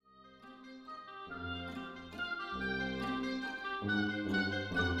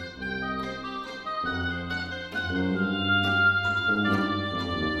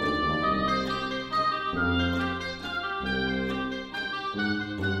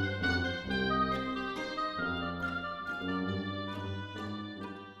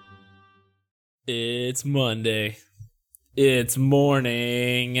It's Monday. It's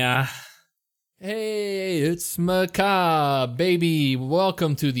morning. Hey, it's Macabre, baby.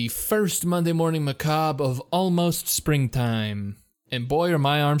 Welcome to the first Monday morning Macabre of almost springtime. And boy, are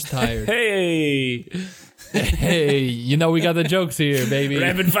my arms tired. Hey! Hey, you know we got the jokes here, baby.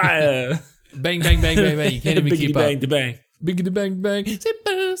 Rapid fire! Bang, bang, bang, bang, bang. You can't even keep bang up. to bang. Biggity bang, bang.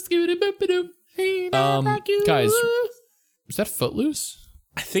 Guys, is that Footloose?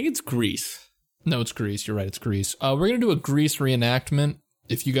 I think it's Grease. No, it's Grease. You're right, it's Grease. We're going to do a Grease reenactment.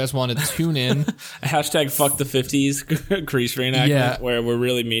 If you guys want to tune in. Hashtag fuck the 50s Grease reenactment, where we're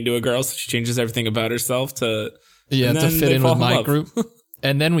really mean to a girl, so she changes everything about herself to fit in with my group.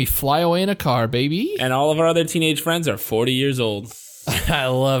 And then we fly away in a car, baby. And all of our other teenage friends are 40 years old. I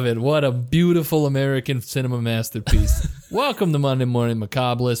love it. What a beautiful American cinema masterpiece. Welcome to Monday Morning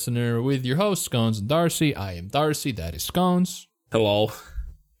Macabre, listener, with your hosts, Scones and Darcy. I am Darcy. That is Scones. Hello.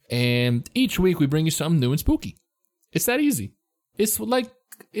 And each week we bring you something new and spooky. It's that easy. It's 1,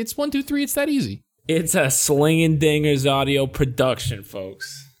 2, 3. It's that easy. It's a Slingin' Dingers audio production,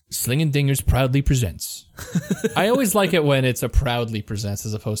 folks. Slingin' Dingers proudly presents. I always like it when it's a proudly presents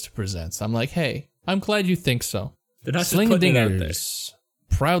as opposed to presents. I'm like, hey, I'm glad you think so. They're not Slingin' just putting it out there. Dingers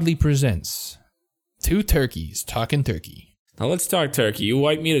proudly presents Two Turkeys Talking Turkey. Now let's talk turkey. You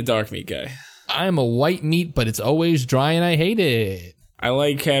white meat or dark meat guy? I'm a white meat, but it's always dry and I hate it. I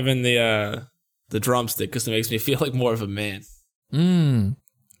like having the drumstick because it makes me feel like more of a man. This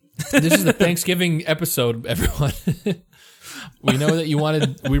is the Thanksgiving episode, everyone. We know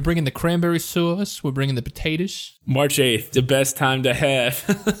that we're bringing the cranberry sauce, we're bringing the potatoes. March 8th, the best time to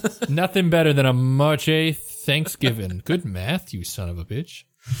have. Nothing better than a March 8th Thanksgiving. Good math, you son of a bitch.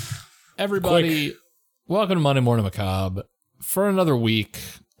 Everybody, welcome to Monday Morning Macabre for another week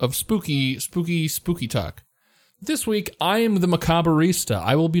of spooky talk. This week, I am the Macabarista.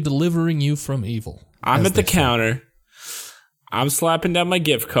 I will be delivering you from evil. I'm at the counter. I'm slapping down my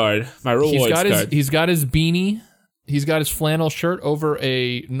gift card, my rewards card. He's got his beanie. He's got his flannel shirt over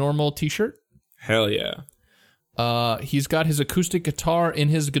a normal t-shirt. Hell yeah. He's got his acoustic guitar in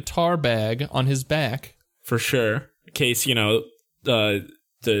his guitar bag on his back. For sure. In case, the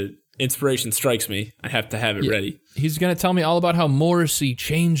inspiration strikes me, I have to have it ready. He's going to tell me all about how Morrissey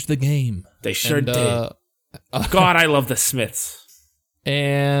changed the game. They sure did. God, I love the Smiths.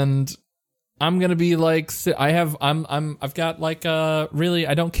 And I'm gonna be like, I've got like, really,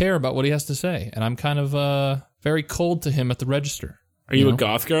 I don't care about what he has to say, and I'm kind of very cold to him at the register. Are you a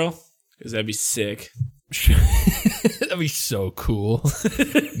goth girl? Because that'd be sick. That'd be so cool,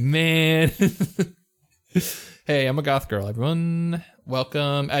 man. Hey, I'm a goth girl. Everyone,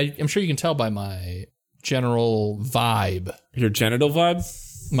 welcome. I'm sure you can tell by my general vibe. Your genital vibe?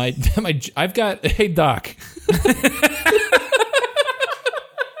 I've got, hey Doc.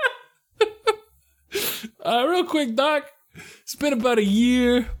 Real quick, Doc. It's been about a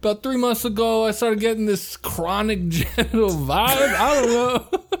year. About 3 months ago, I started getting this chronic genital vibe.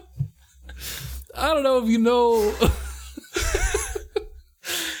 I don't know if you know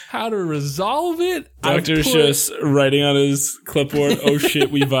how to resolve it. Doctor's just writing on his clipboard, oh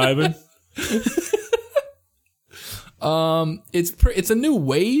shit, we vibing. It's a new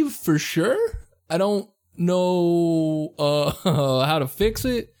wave for sure. I don't know how to fix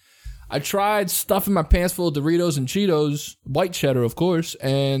it. I tried stuffing my pants full of Doritos and Cheetos, white cheddar, of course,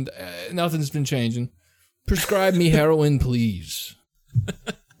 and nothing's been changing. Prescribe me heroin, please.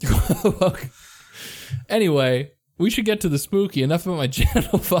 Anyway, we should get to the spooky. Enough of my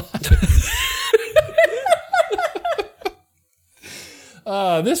genital vibe.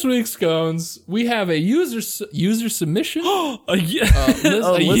 This week's Scones, we have a user submission. a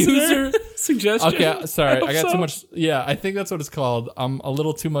user suggestion. Okay, sorry, I got too much. Yeah, I think that's what it's called. I'm a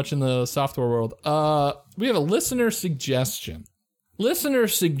little too much in the software world. We have a listener suggestion. Listener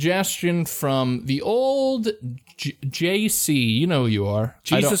suggestion from the old JC. You know who you are.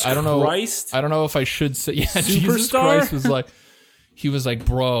 Jesus Christ. I don't know if I should say. Yeah, Superstar? Jesus Christ was like. He was like,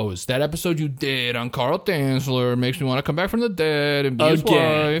 bros, that episode you did on Carl Dantzler makes me want to come back from the dead and be his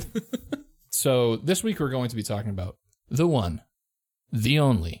wife. So this week we're going to be talking about the one, the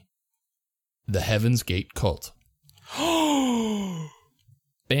only, the Heaven's Gate Cult.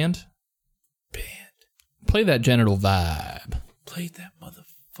 Band? Play that genital vibe. Play that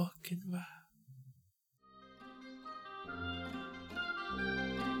motherfucking vibe.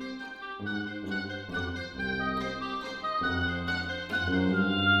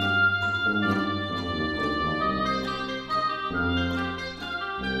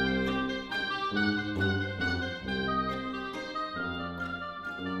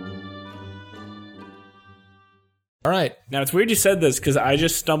 All right. Now, it's weird you said this because I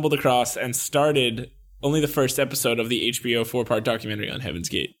just stumbled across and started only the first episode of the HBO 4-part documentary on Heaven's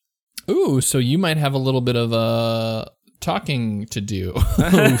Gate. Ooh, so you might have a little bit of talking to do.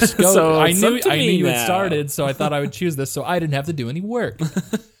 So I knew you now. had started, so I thought I would choose this so I didn't have to do any work.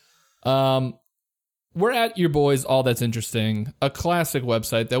 We're at your boys, All That's Interesting, a classic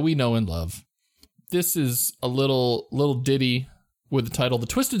website that we know and love. This is a little ditty with the title, The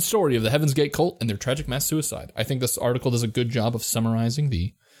Twisted Story of the Heaven's Gate Cult and Their Tragic Mass Suicide. I think this article does a good job of summarizing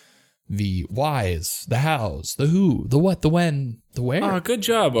the whys, the hows, the who, the what, the when, the where. Oh, good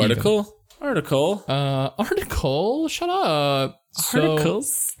job, article. Article, shut up. Article,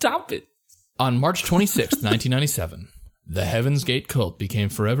 stop it. On March 26, 1997, the Heaven's Gate cult became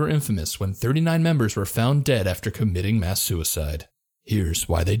forever infamous when 39 members were found dead after committing mass suicide. Here's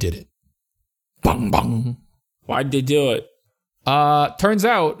why they did it. Bang, bang. Why'd they do it? Turns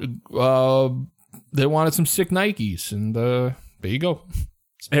out, they wanted some sick Nikes, and there you go.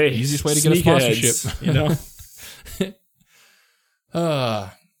 Hey, easiest way to get a sponsorship. You know?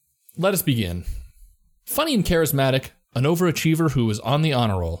 Let us begin. Funny and charismatic, an overachiever who was on the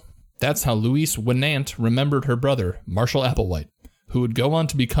honor roll. That's how Louise Winant remembered her brother, Marshall Applewhite, who would go on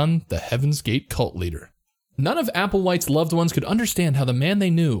to become the Heaven's Gate cult leader. None of Applewhite's loved ones could understand how the man they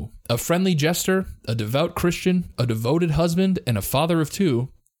knew, a friendly jester, a devout Christian, a devoted husband, and a father of two,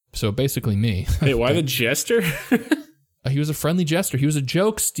 so basically me. Wait, why the jester? He was a friendly jester. He was a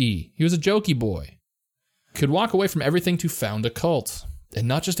jokesty. He was a jokey boy. Could walk away from everything to found a cult. And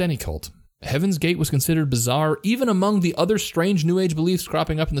not just any cult. Heaven's Gate was considered bizarre even among the other strange New Age beliefs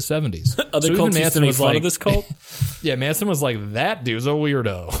cropping up in the 70s. Other cults used to make fun of this cult? Yeah, Manson was like, that dude's a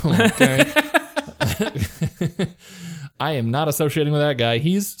weirdo. Okay. I am not associating with that guy.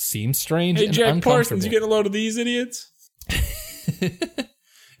 He seems strange and Jack uncomfortable. Parsons, you get a load of these idiots?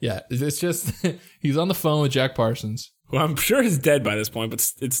 Yeah, it's just, he's on the phone with Jack Parsons. Well, I'm sure he's dead by this point, but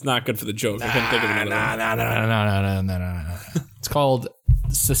it's not good for the joke. I couldn't think of another one. No. It's called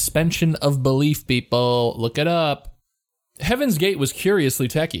suspension of belief, people. Look it up. Heaven's Gate was curiously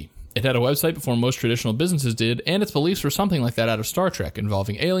techie. It had a website before most traditional businesses did, and its beliefs were something like that out of Star Trek,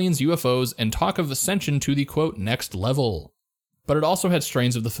 involving aliens, UFOs, and talk of ascension to the, quote, next level. But it also had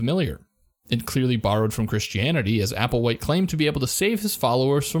strains of the familiar. It clearly borrowed from Christianity, as Applewhite claimed to be able to save his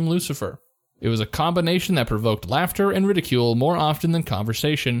followers from Lucifer. It was a combination that provoked laughter and ridicule more often than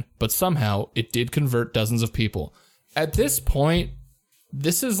conversation, but somehow it did convert dozens of people. At this point,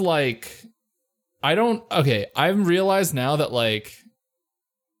 this is like, I've realized now that, like,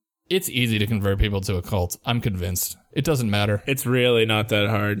 it's easy to convert people to a cult. I'm convinced. It doesn't matter. It's really not that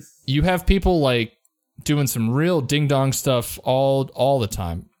hard. You have people, like, doing some real ding-dong stuff all the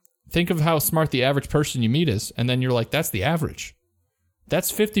time. Think of how smart the average person you meet is, and then you're like, that's the average.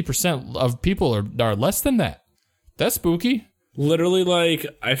 That's 50% of people are less than that. That's spooky. Literally, like,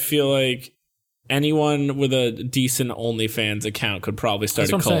 I feel like anyone with a decent OnlyFans account could probably start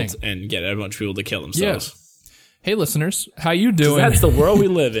a cult and get a bunch of people to kill themselves. Yeah. Hey, listeners, how you doing? That's the world we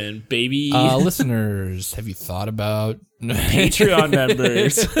live in, baby. Listeners, have you thought about Patreon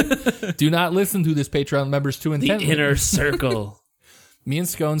members? Do not listen to this Patreon members too intently. The inner circle. Me and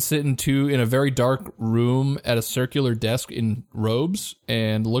Scone sit in a very dark room at a circular desk in robes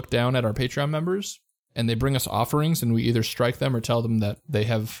and look down at our Patreon members, and they bring us offerings, and we either strike them or tell them that they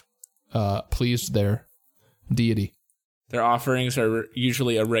have pleased their deity. Their offerings are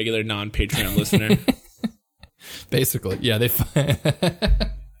usually a regular non-Patreon listener. Basically, yeah.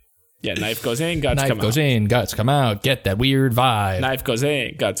 Yeah, knife goes in, guts come out. Knife goes in, guts come out. Get that weird vibe. Knife goes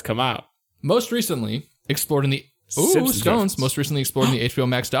in, guts come out. Most recently explored in the Scones. Most recently explored in the HBO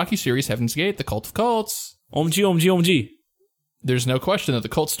Max docuseries Heaven's Gate: The Cult of Cults. OMG. There's no question that the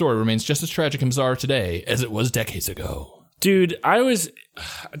cult story remains just as tragic and bizarre today as it was decades ago. Dude, I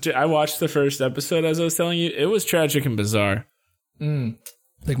watched the first episode, as I was telling you. It was tragic and bizarre.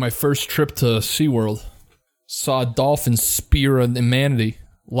 Like my first trip to SeaWorld. Saw a dolphin spear a manatee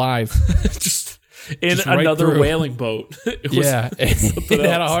live. just another whaling boat. It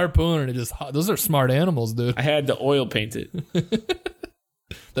had a harpoon, and those are smart animals, dude. I had to oil paint it.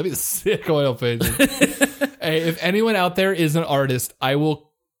 That'd be a sick oil painting. Hey, if anyone out there is an artist, I will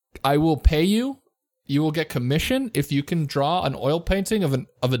pay you. You will get commission if you can draw an oil painting of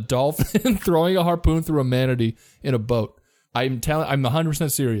a dolphin throwing a harpoon through a manatee in a boat. I'm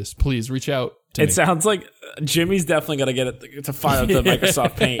 100% serious. Please reach out to me. It sounds like Jimmy's definitely got to get it to fire up the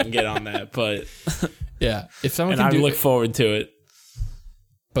Microsoft Paint and get on that. But yeah, if someone and can I look forward to it.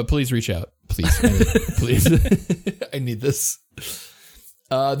 But please reach out, please, please. I need this.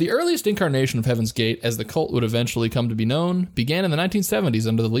 The earliest incarnation of Heaven's Gate, as the cult would eventually come to be known, began in the 1970s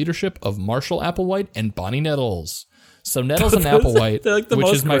under the leadership of Marshall Applewhite and Bonnie Nettles. So Nettles and Applewhite. They're like the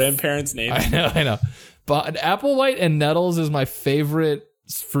most grandparents' names. I know. But Applewhite and Nettles is my favorite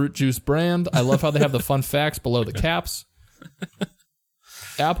fruit juice brand. I love how they have the fun facts below the caps.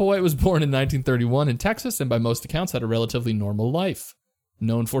 Applewhite was born in 1931 in Texas and by most accounts had a relatively normal life.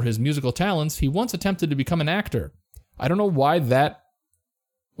 Known for his musical talents, he once attempted to become an actor. I don't know why that...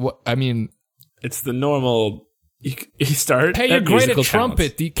 It's the normal... You start... Hey, you're great at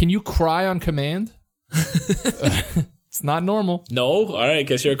trumpet. Can you cry on command? It's not normal. No? All right,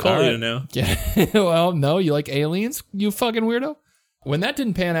 guess you're a Collier now. Yeah. Well, no, you like aliens, you fucking weirdo? When that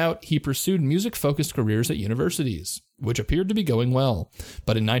didn't pan out, he pursued music-focused careers at universities, which appeared to be going well.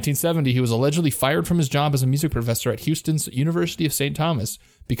 But in 1970, he was allegedly fired from his job as a music professor at Houston's University of St. Thomas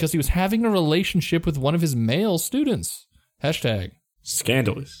because he was having a relationship with one of his male students. Hashtag.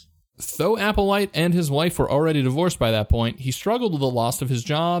 Scandalous. Though Applewhite and his wife were already divorced by that point, he struggled with the loss of his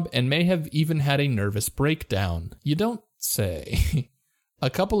job and may have even had a nervous breakdown. You don't say. A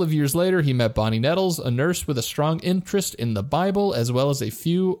couple of years later, he met Bonnie Nettles, a nurse with a strong interest in the Bible, as well as a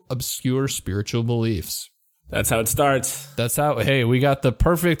few obscure spiritual beliefs. That's how it starts. Hey, we got the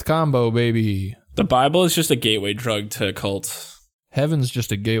perfect combo, baby. The Bible is just a gateway drug to cults. Heaven's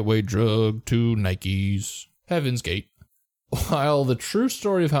just a gateway drug to Nikes. Heaven's Gate. While the true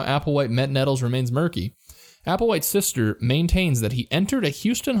story of how Applewhite met Nettles remains murky, Applewhite's sister maintains that he entered a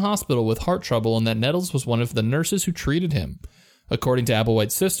Houston hospital with heart trouble and that Nettles was one of the nurses who treated him. According to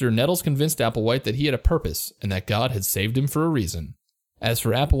Applewhite's sister, Nettles convinced Applewhite that he had a purpose and that God had saved him for a reason. As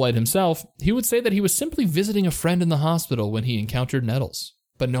for Applewhite himself, he would say that he was simply visiting a friend in the hospital when he encountered Nettles.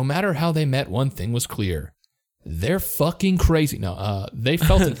 But no matter how they met, one thing was clear. They're fucking crazy. No, they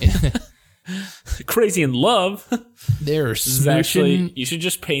felt crazy in love. They're smooching. You should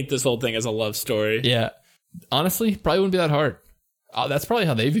just paint this whole thing as a love story. Yeah. Honestly, probably wouldn't be that hard. That's probably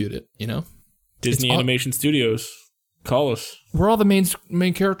how they viewed it, you know? Disney Animation Studios. Call us. We're all the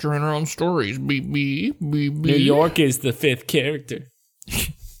main character in our own stories. New York is the fifth character.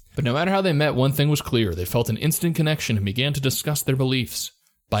 But no matter how they met, one thing was clear. They felt an instant connection and began to discuss their beliefs.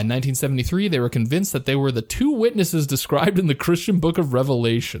 By 1973, they were convinced that they were the two witnesses described in the Christian book of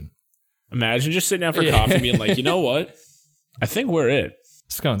Revelation. Imagine just sitting down for coffee being like, you know what? I think we're it.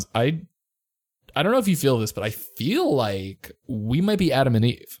 Scones, I don't know if you feel this, but I feel like we might be Adam and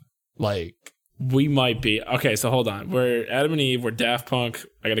Eve. We might be. Okay, so hold on. We're Adam and Eve. We're Daft Punk.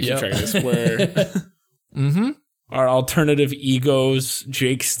 I got to keep track of this. We're our alternative egos,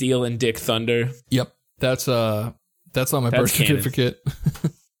 Jake Steele and Dick Thunder. Yep. That's on my birth certificate.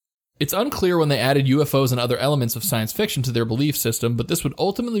 It's unclear when they added UFOs and other elements of science fiction to their belief system, but this would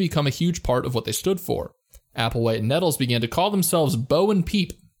ultimately become a huge part of what they stood for. Applewhite and Nettles began to call themselves Bo and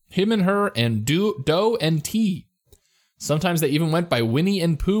Peep, him and her, and Doe and T. Sometimes they even went by Winnie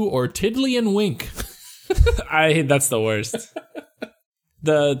and Pooh or Tiddly and Wink. That's the worst.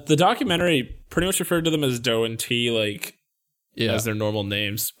 The documentary pretty much referred to them as Doe and T, as their normal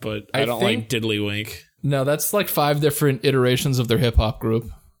names, but I don't like Diddly Wink. No, that's like 5 different iterations of their hip-hop group,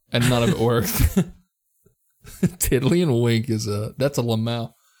 and none of it worked. Tiddly and Wink that's a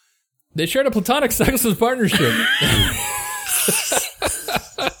Lamau. They shared a platonic sexless partnership.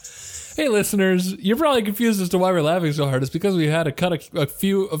 Hey, listeners, you're probably confused as to why we're laughing so hard. It's because we had to cut a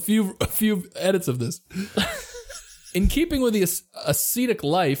few edits of this. In keeping with the ascetic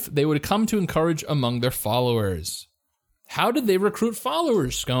life, they would come to encourage among their followers. How did they recruit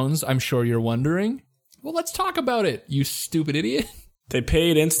followers, Scones? I'm sure you're wondering. Well, let's talk about it, you stupid idiot. They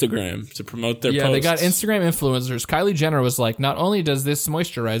paid Instagram to promote their posts. Yeah, they got Instagram influencers. Kylie Jenner was like, not only does this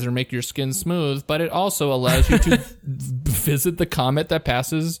moisturizer make your skin smooth, but it also allows you to visit the comet that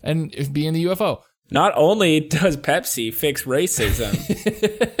passes and be in the UFO. Not only does Pepsi fix racism,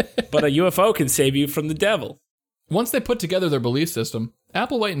 but a UFO can save you from the devil. Once they put together their belief system,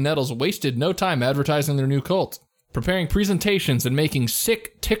 Applewhite and Nettles wasted no time advertising their new cult, preparing presentations and making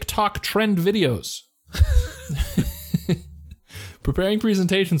sick TikTok trend videos. Preparing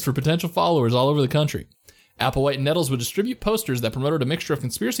presentations for potential followers all over the country. Applewhite and Nettles would distribute posters that promoted a mixture of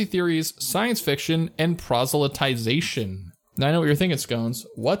conspiracy theories, science fiction, and proselytization. Now I know what you're thinking, Scones.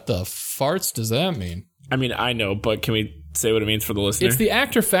 What the farts does that mean? I mean, I know, but can we say what it means for the listener? It's the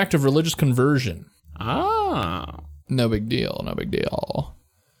act or fact of religious conversion. Ah. No big deal, no big deal.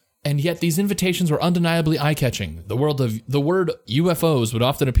 And yet these invitations were undeniably eye-catching. The word UFOs would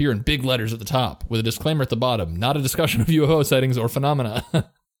often appear in big letters at the top, with a disclaimer at the bottom, not a discussion of UFO sightings or phenomena.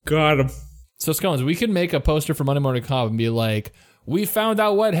 Got him. So, Scones, we could make a poster for Monday Morning Cobb and be like, we found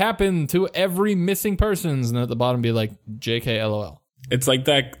out what happened to every missing persons, and at the bottom be like, JK LOL. It's like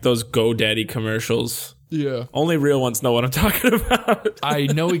those GoDaddy commercials Yeah. Only real ones know what I'm talking about. I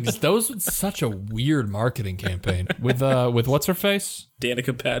know. That was such a weird marketing campaign with what's her face?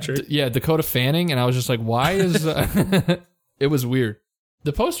 Danica Patrick. Dakota Fanning. And I was just like, why is... It was weird.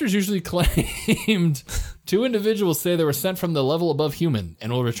 The posters usually claimed 2 individuals say they were sent from the level above human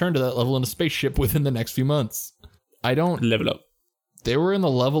and will return to that level in a spaceship within the next few months. I don't... Level up. They were in the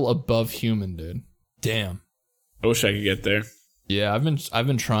level above human, dude. Damn. I wish I could get there. Yeah, I've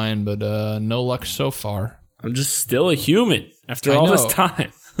been trying, but no luck so far. I'm just still a human after all this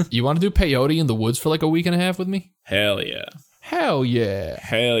time. You want to do peyote in the woods for like a week and a half with me? Hell yeah. Hell yeah.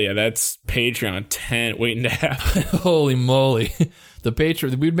 Hell yeah. That's Patreon 10 waiting to happen. Holy moly. The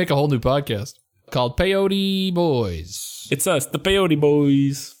Patreon. We'd make a whole new podcast called Peyote Boys. It's us, the Peyote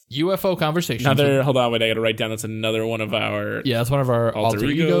Boys. UFO Conversations. Hold on, wait, I gotta write down. That's another one of our... Yeah, that's one of our alter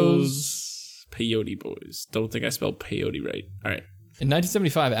egos. Peyote Boys. Don't think I spelled peyote right. All right. In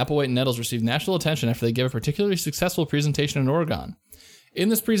 1975, Applewhite and Nettles received national attention after they gave a particularly successful presentation in Oregon. In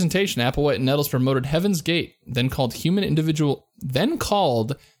this presentation, Applewhite and Nettles promoted Heaven's Gate, then called Human Individual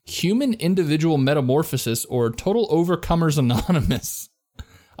Metamorphosis or Total Overcomers Anonymous.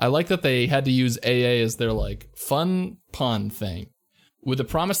 I like that they had to use AA as their like fun pun thing, with the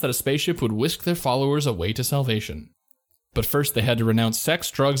promise that a spaceship would whisk their followers away to salvation. But first, they had to renounce sex,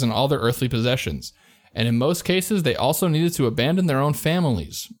 drugs, and all their earthly possessions. And in most cases, they also needed to abandon their own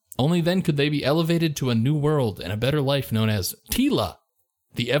families. Only then could they be elevated to a new world and a better life known as Tila,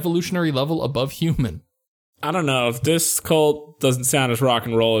 the evolutionary level above human. I don't know. If this cult doesn't sound as rock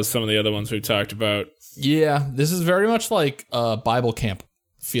and roll as some of the other ones we've talked about. Yeah, this is very much like a Bible camp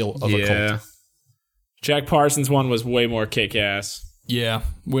feel of a cult. Jack Parsons' one was way more kick-ass. Yeah,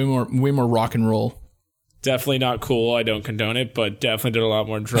 way more rock and roll. Definitely not cool. I don't condone it, but definitely did a lot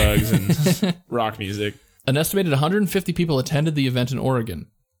more drugs and rock music. An estimated 150 people attended the event in Oregon.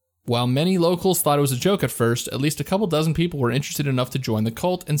 While many locals thought it was a joke at first, at least a couple dozen people were interested enough to join the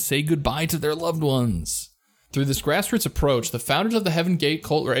cult and say goodbye to their loved ones. Through this grassroots approach, the founders of the Heaven Gate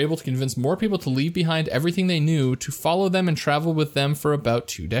cult were able to convince more people to leave behind everything they knew to follow them and travel with them for about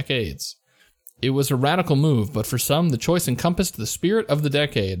 2 decades. It was a radical move, but for some, the choice encompassed the spirit of the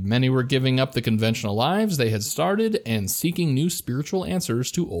decade. Many were giving up the conventional lives they had started and seeking new spiritual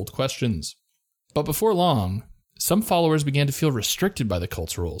answers to old questions. But before long, some followers began to feel restricted by the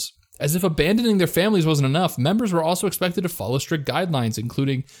cult's rules. As if abandoning their families wasn't enough, members were also expected to follow strict guidelines,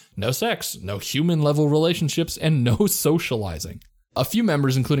 including no sex, no human-level relationships, and no socializing. A few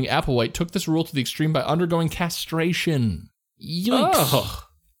members, including Applewhite, took this rule to the extreme by undergoing castration. Yikes. Oh.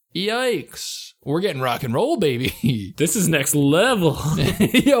 Yikes. We're getting rock and roll, baby. This is next level.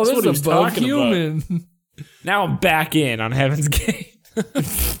 Yo, this is above human. Now I'm back in on Heaven's Gate.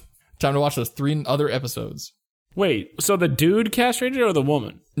 Time to watch those 3 other episodes. Wait, so the dude castrated or the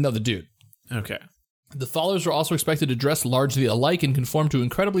woman? No, the dude. Okay. The followers were also expected to dress largely alike and conform to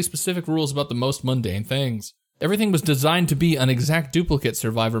incredibly specific rules about the most mundane things. Everything was designed to be an exact duplicate,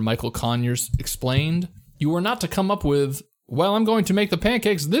 survivor Michael Conyers explained. You were not to come up with, well, I'm going to make the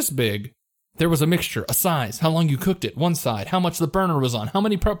pancakes this big. There was a mixture, a size, how long you cooked it, one side, how much the burner was on, how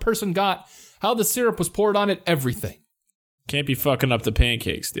many per person got, how the syrup was poured on it, everything. Can't be fucking up the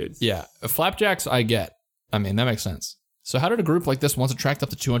pancakes, dude. Yeah, flapjacks I get. I mean, that makes sense. So how did a group like this once attract up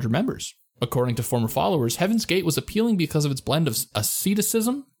to 200 members? According to former followers, Heaven's Gate was appealing because of its blend of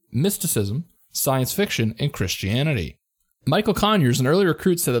asceticism, mysticism, science fiction, and Christianity. Michael Conyers, an early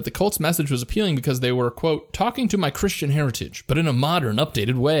recruit, said that the cult's message was appealing because they were, quote, talking to my Christian heritage, but in a modern,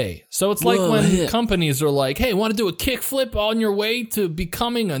 updated way. So it's like when companies are like, hey, want to do a kickflip on your way to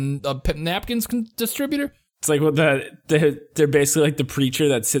becoming a napkins distributor? It's like what they're basically like the preacher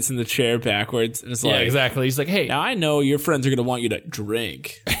that sits in the chair backwards. And it's like, exactly. He's like, hey, now I know your friends are going to want you to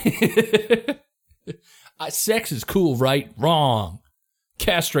drink. Sex is cool, right? Wrong.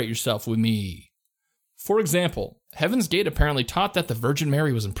 Castrate yourself with me. For example, Heaven's Gate apparently taught that the Virgin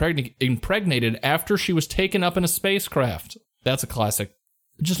Mary was impregnated after she was taken up in a spacecraft. That's a classic.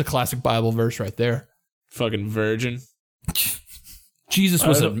 Just a classic Bible verse right there. Fucking virgin. Jesus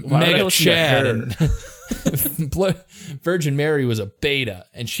was a mega Chad. Virgin Mary was a beta,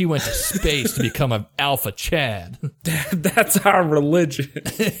 and she went to space to become an alpha Chad. That's our religion.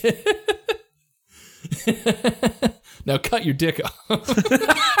 Now cut your dick off.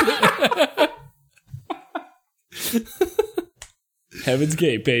 Heaven's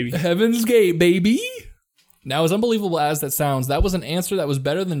Gate, baby. Heaven's Gate, baby. Now, as unbelievable as that sounds, that was an answer that was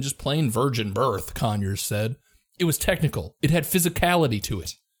better than just plain virgin birth, Conyers said. It was technical. It had physicality to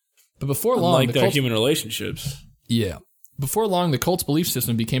it. But before long, like their human relationships. Yeah. Before long, the cult's belief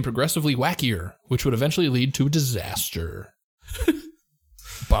system became progressively wackier, which would eventually lead to disaster.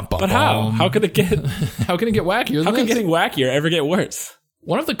 But how? How could it get? How can it get wackier? How can getting wackier ever get worse?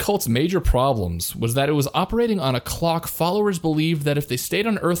 One of the cult's major problems was that it was operating on a clock followers believed that if they stayed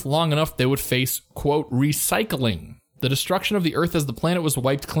on Earth long enough, they would face, quote, recycling. The destruction of the Earth as the planet was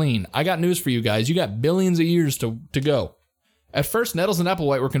wiped clean. I got news for you guys. You got billions of years to go. At first, Nettles and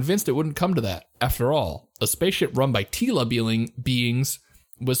Applewhite were convinced it wouldn't come to that. After all, a spaceship run by Tila beings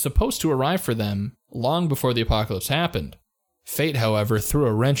was supposed to arrive for them long before the apocalypse happened. Fate, however, threw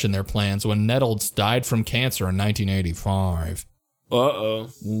a wrench in their plans when Nettles died from cancer in 1985. Uh-oh.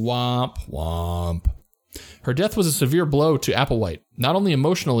 Womp womp. Her death was a severe blow to Applewhite, not only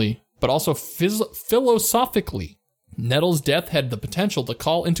emotionally, but also philosophically. Nettles' death had the potential to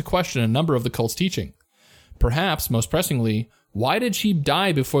call into question a number of the cult's teaching. Perhaps, most pressingly, why did she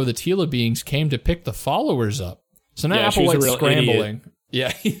die before the Tila beings came to pick the followers up? So now Applewhite's scrambling. Idiot.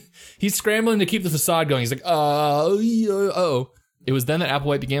 Yeah, he's scrambling to keep the facade going. He's like, oh. It was then that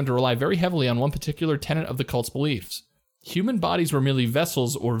Applewhite began to rely very heavily on one particular tenet of the cult's beliefs. Human bodies were merely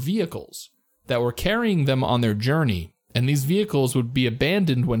vessels or vehicles that were carrying them on their journey, and these vehicles would be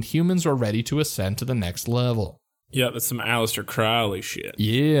abandoned when humans are ready to ascend to the next level. Yeah, that's some Aleister Crowley shit.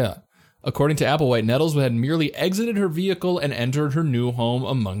 Yeah. According to Applewhite, Nettles had merely exited her vehicle and entered her new home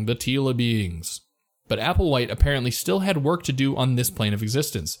among the Tila beings. But Applewhite apparently still had work to do on this plane of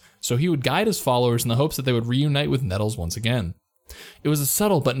existence, so he would guide his followers in the hopes that they would reunite with Nettles once again. It was a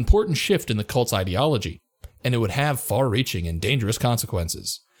subtle but important shift in the cult's ideology, and it would have far-reaching and dangerous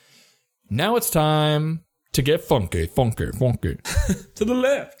consequences. Now it's time to get funky. To the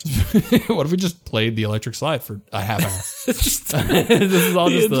left. What if we just played the electric slide for a half hour? This is all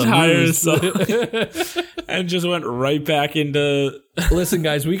just the entire song. And just went right back into... Listen,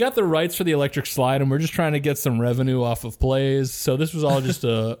 guys, we got the rights for the electric slide, and we're just trying to get some revenue off of plays. So this was all just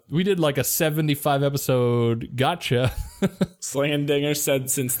we did like a 75-episode gotcha. Sling and Dinger said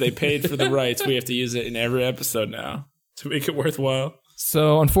since they paid for the rights, we have to use it in every episode now to make it worthwhile.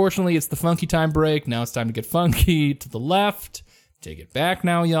 So, unfortunately, it's the funky time break. Now it's time to get funky to the left. Take it back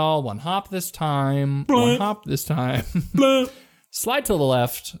now, y'all. One hop this time. One hop this time. Slide to the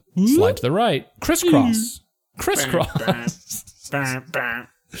left. Slide to the right. Crisscross. Crisscross.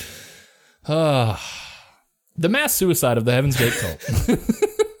 The mass suicide of the Heaven's Gate cult.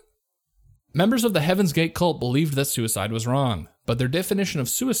 Members of the Heaven's Gate cult believed that suicide was wrong, but their definition of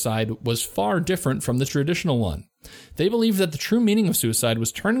suicide was far different from the traditional one. They believed that the true meaning of suicide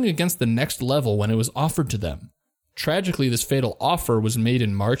was turning against the next level when it was offered to them. Tragically, this fatal offer was made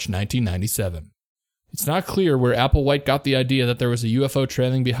in March 1997. It's not clear where Applewhite got the idea that there was a UFO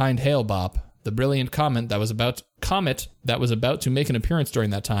trailing behind Hale-Bopp, the brilliant comet that was about to make an appearance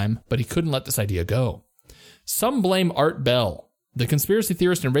during that time, but he couldn't let this idea go. Some blame Art Bell, the conspiracy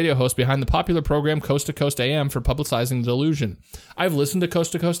theorist and radio host behind the popular program Coast to Coast AM, for publicizing the delusion. I've listened to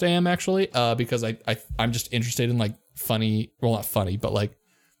Coast AM, actually, because I'm just interested in, like, funny, well, not funny, but, like,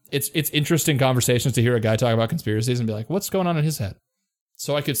 it's interesting conversations to hear a guy talk about conspiracies and be like, what's going on in his head?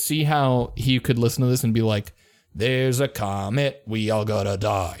 So I could see how he could listen to this and be like, there's a comet, we all gotta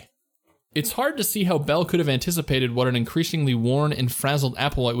die. It's hard to see how Bell could have anticipated what an increasingly worn and frazzled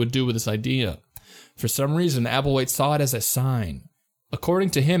Applewhite would do with this idea. For some reason, Applewhite saw it as a sign.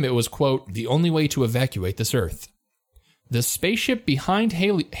 According to him, it was, quote, the only way to evacuate this Earth. The spaceship behind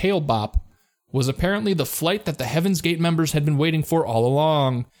Hale-Bopp was apparently the flight that the Heaven's Gate members had been waiting for all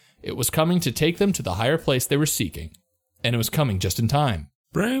along. It was coming to take them to the higher place they were seeking. And it was coming just in time.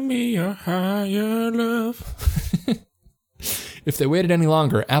 Bring me your higher love. If they waited any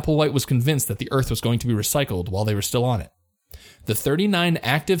longer, Applewhite was convinced that the Earth was going to be recycled while they were still on it. The 39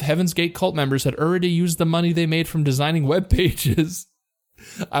 active Heaven's Gate cult members had already used the money they made from designing web pages.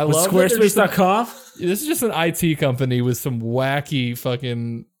 I love Squarespace.com? This is just an IT company with some wacky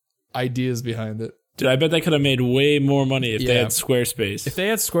fucking ideas behind it. Dude, I bet they could have made way more money if they had Squarespace. If they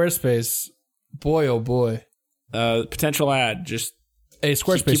had Squarespace, boy, oh boy. Potential ad, just... Hey,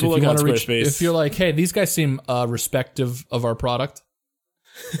 Squarespace, if you want to reach... If you're like, hey, these guys seem respective of our product.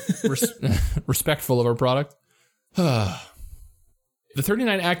 Respectful of our product. The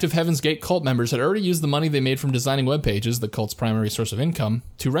 39 active Heaven's Gate cult members had already used the money they made from designing web pages, the cult's primary source of income,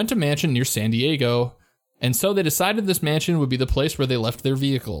 to rent a mansion near San Diego, and so they decided this mansion would be the place where they left their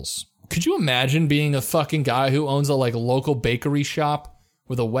vehicles. Could you imagine being a fucking guy who owns a local bakery shop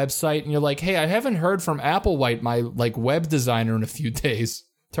with a website, and you're like, hey, I haven't heard from Applewhite, my web designer, in a few days.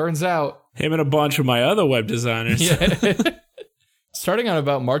 Turns out... him and a bunch of my other web designers. Yeah. Starting on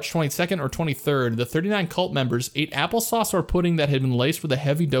about March 22nd or 23rd, the 39 cult members ate applesauce or pudding that had been laced with a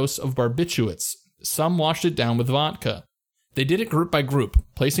heavy dose of barbiturates. Some washed it down with vodka. They did it group by group,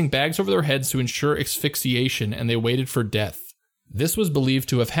 placing bags over their heads to ensure asphyxiation, and they waited for death. This was believed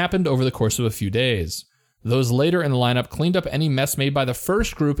to have happened over the course of a few days. Those later in the lineup cleaned up any mess made by the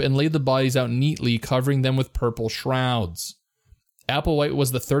first group and laid the bodies out neatly, covering them with purple shrouds. Applewhite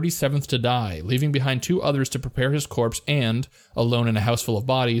was the 37th to die, leaving behind 2 others to prepare his corpse and, alone in a house full of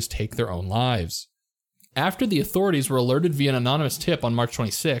bodies, take their own lives. After the authorities were alerted via an anonymous tip on March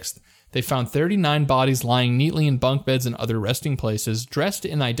 26th, they found 39 bodies lying neatly in bunk beds and other resting places, dressed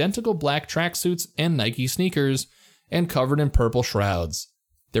in identical black tracksuits and Nike sneakers, and covered in purple shrouds.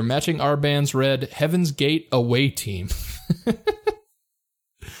 Their matching armbands read, Heaven's Gate Away Team.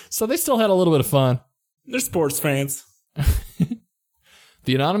 So they still had a little bit of fun. They're sports fans.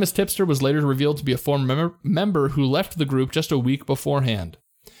 The anonymous tipster was later revealed to be a former member who left the group just a week beforehand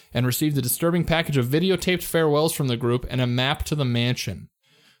and received a disturbing package of videotaped farewells from the group and a map to the mansion.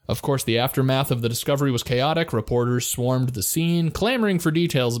 Of course, the aftermath of the discovery was chaotic. Reporters swarmed the scene, clamoring for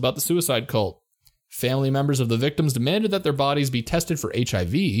details about the suicide cult. Family members of the victims demanded that their bodies be tested for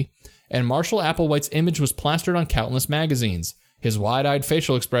HIV, and Marshall Applewhite's image was plastered on countless magazines, his wide-eyed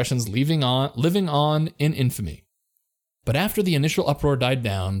facial expressions living on in infamy. But after the initial uproar died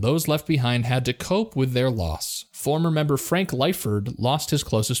down, those left behind had to cope with their loss. Former member Frank Lyford lost his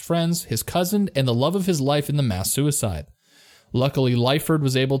closest friends, his cousin, and the love of his life in the mass suicide. Luckily, Lyford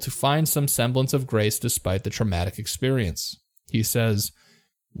was able to find some semblance of grace despite the traumatic experience. He says,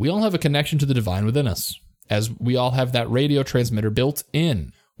 "We all have a connection to the divine within us, as we all have that radio transmitter built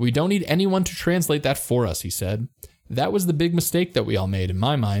in. We don't need anyone to translate that for us," he said. That was the big mistake that we all made, in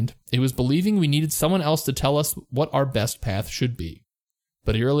my mind. It was believing we needed someone else to tell us what our best path should be.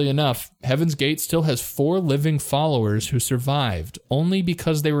 But eerily enough, Heaven's Gate still has 4 living followers who survived only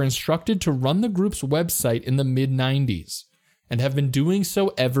because they were instructed to run the group's website in the mid-90s and have been doing so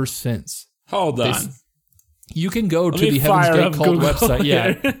ever since. Hold on. You can go to the Heaven's Gate cult website.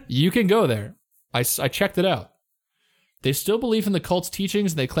 Yeah, you can go there. I checked it out. They still believe in the cult's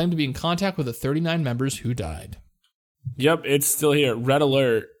teachings, and they claim to be in contact with the 39 members who died. Yep, it's still here. Red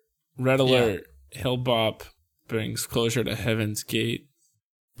alert. Red alert. Yeah. Hillbop brings closure to Heaven's Gate.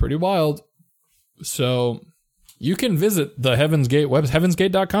 Pretty wild. So you can visit the Heaven's Gate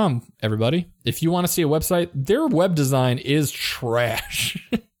heavensgate.com, everybody. If you want to see a website, their web design is trash.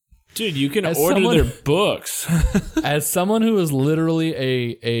 Dude, you can order their books. As someone who is literally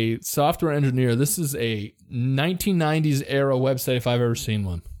a software engineer, this is a 1990s era website if I've ever seen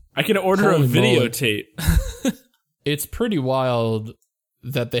one. I can order a videotape. It's pretty wild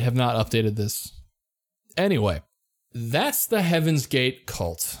that they have not updated this. Anyway, that's the Heaven's Gate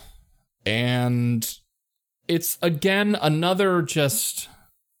cult. And it's, again, another just...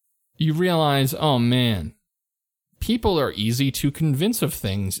 You realize, oh man, people are easy to convince of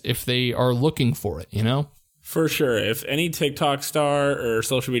things if they are looking for it, you know? For sure. If any TikTok star or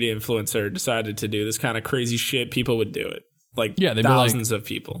social media influencer decided to do this kind of crazy shit, people would do it. Like, yeah, thousands of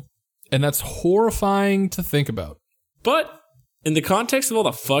people. And that's horrifying to think about. But in the context of all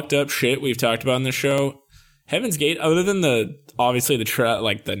the fucked up shit we've talked about in this show, Heaven's Gate, other than the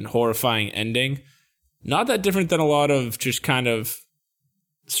horrifying ending, not that different than a lot of just kind of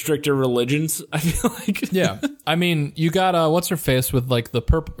stricter religions, I feel like. Yeah. I mean, you got what's her face with like the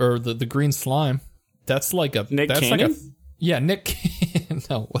purple or the green slime. That's like a Nick that's Cannon? Like yeah, Nick.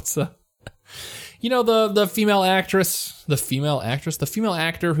 No, what's you know the female actor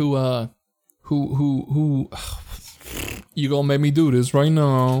who you gonna make me do this right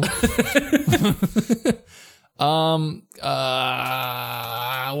now.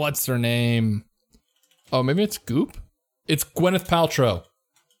 What's her name? Oh, maybe it's Goop? It's Gwyneth Paltrow.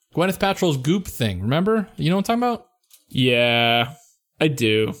 Gwyneth Paltrow's Goop thing, remember? You know what I'm talking about? Yeah, I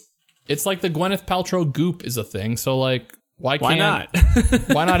do. It's like the Gwyneth Paltrow Goop is a thing, so like, why not?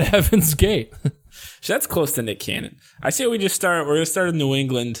 Why not Heaven's Gate? So that's close to Nick Cannon. I say we're going to start in New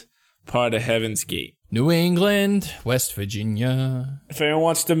England, part of Heaven's Gate. New England, West Virginia. If anyone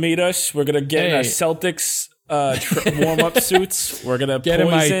wants to meet us, we're going to get in our Celtics warm-up suits. We're going to get in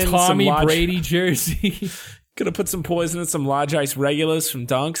my Tommy Brady jersey. Going to put some poison in some Lodge Ice Regulars from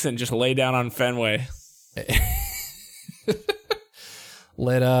Dunks and just lay down on Fenway.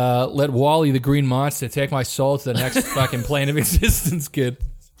 Let Wally the Green Monster take my soul to the next fucking plane of existence, kid.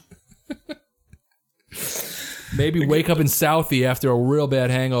 Maybe wake up in Southie after a real bad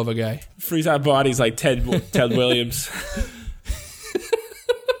hangover, guy. Freeze our bodies like Ted Williams.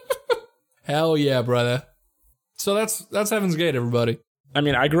 Hell yeah, brother. So that's Heaven's Gate, everybody. I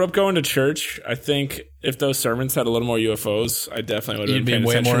mean, I grew up going to church. I think if those sermons had a little more UFOs, I definitely would have been paying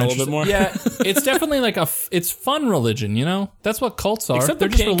attention a little bit more. Yeah, it's definitely like it's fun religion, you know? That's what cults are. Except they're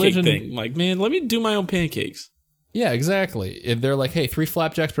the just pancake religion thing. Like, man, let me do my own pancakes. Yeah, exactly. If they're like, hey, 3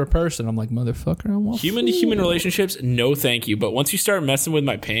 flapjacks per person, I'm like, motherfucker, I want human to human relationships, no thank you. But once you start messing with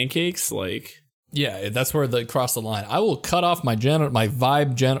my pancakes, like... Yeah, that's where they cross the line. I will cut off my genitals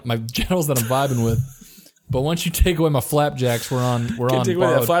that I'm vibing with. But once you take away my flapjacks, we're on take away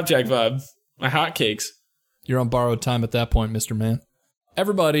that flapjack vibe. My hotcakes. You're on borrowed time at that point, Mr. Man.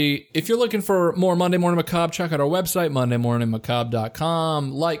 Everybody, if you're looking for more Monday Morning Macabre, check out our website,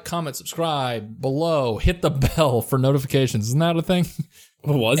 mondaymorningmacabre.com. Like, comment, subscribe below. Hit the bell for notifications. Isn't that a thing?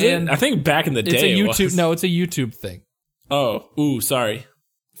 Was it? I think back in the day it's a YouTube thing. Oh, ooh, sorry.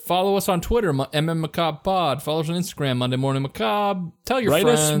 Follow us on Twitter, MMMacabrePod. Follow us on Instagram, Monday Morning Macabre. Tell your friends.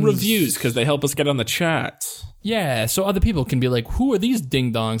 Write us reviews because they help us get on the chat. Yeah, so other people can be like, who are these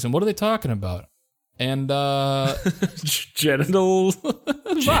ding-dongs and what are they talking about? And genital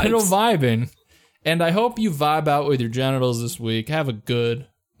vibing. And I hope you vibe out with your genitals this week. Have a good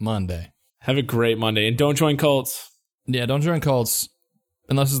Monday. Have a great Monday. And don't join cults. Yeah, don't join cults.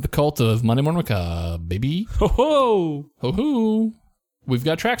 Unless it's the cult of Monday Morning Macabre, baby. Ho ho! Ho ho! We've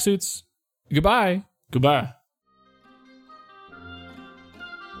got tracksuits. Goodbye. Goodbye.